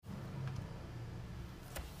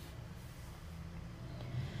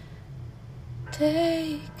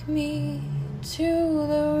Take me to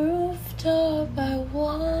the rooftop. I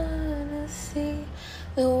wanna see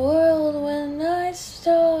the world when I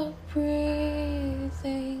stop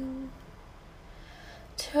breathing,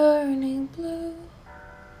 turning blue.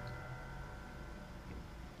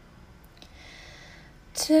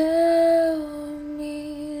 Tell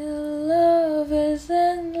me love is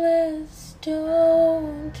endless.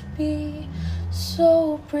 Don't be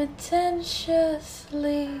so pretentious.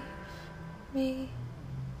 Leave me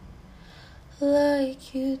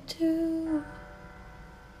like you do.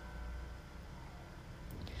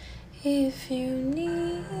 If you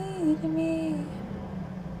need me,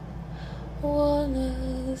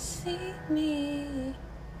 wanna see me,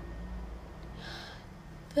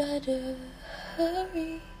 better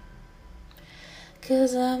hurry,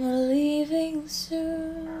 'cause I'm leaving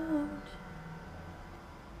soon.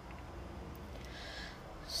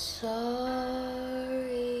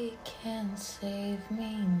 Sorry, can't save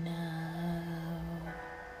me now.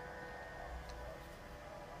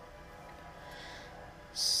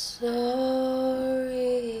 Sorry,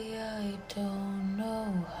 I don't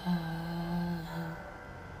know how.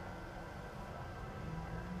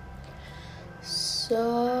 Sorry,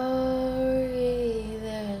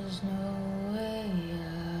 there's no way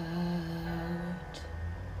out.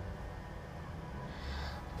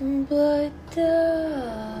 But down.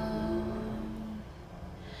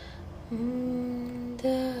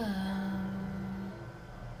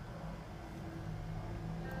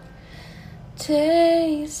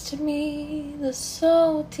 Taste me, the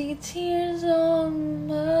salty tears on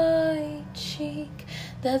my cheek.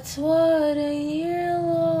 That's what a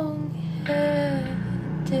year-long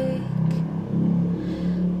headache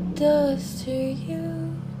does to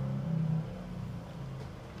you.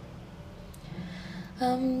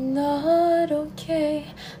 I'm not okay,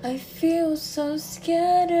 I feel so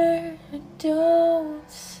scattered. Don't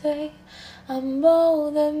say I'm all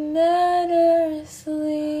that matters.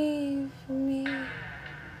 Leave me,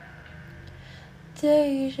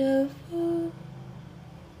 deja vu.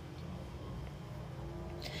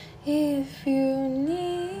 If you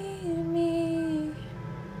need me,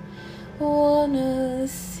 wanna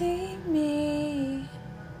see me,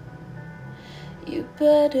 you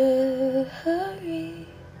better hurry.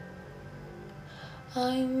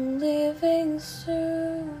 I'm leaving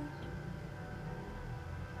soon.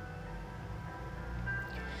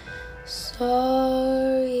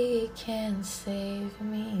 Sorry, can't save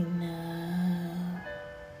me now.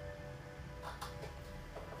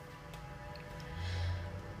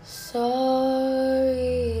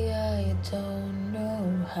 Sorry, I don't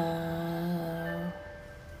know how.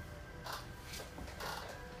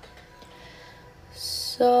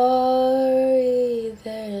 Sorry,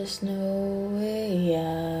 there's no way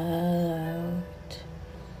out.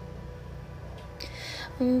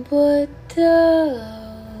 But down.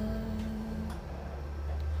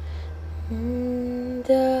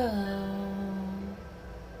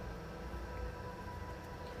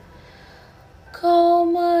 Call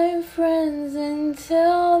my friends and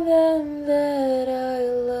tell them that I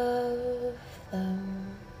love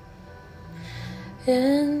them,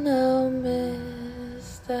 and I'll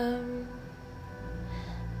miss them,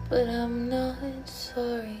 but I'm not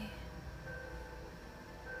sorry.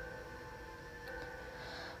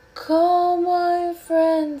 Call my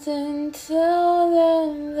friends and tell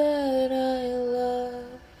them that I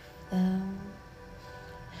love them,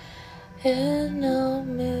 and I'll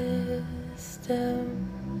miss them.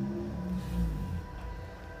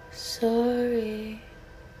 Sorry.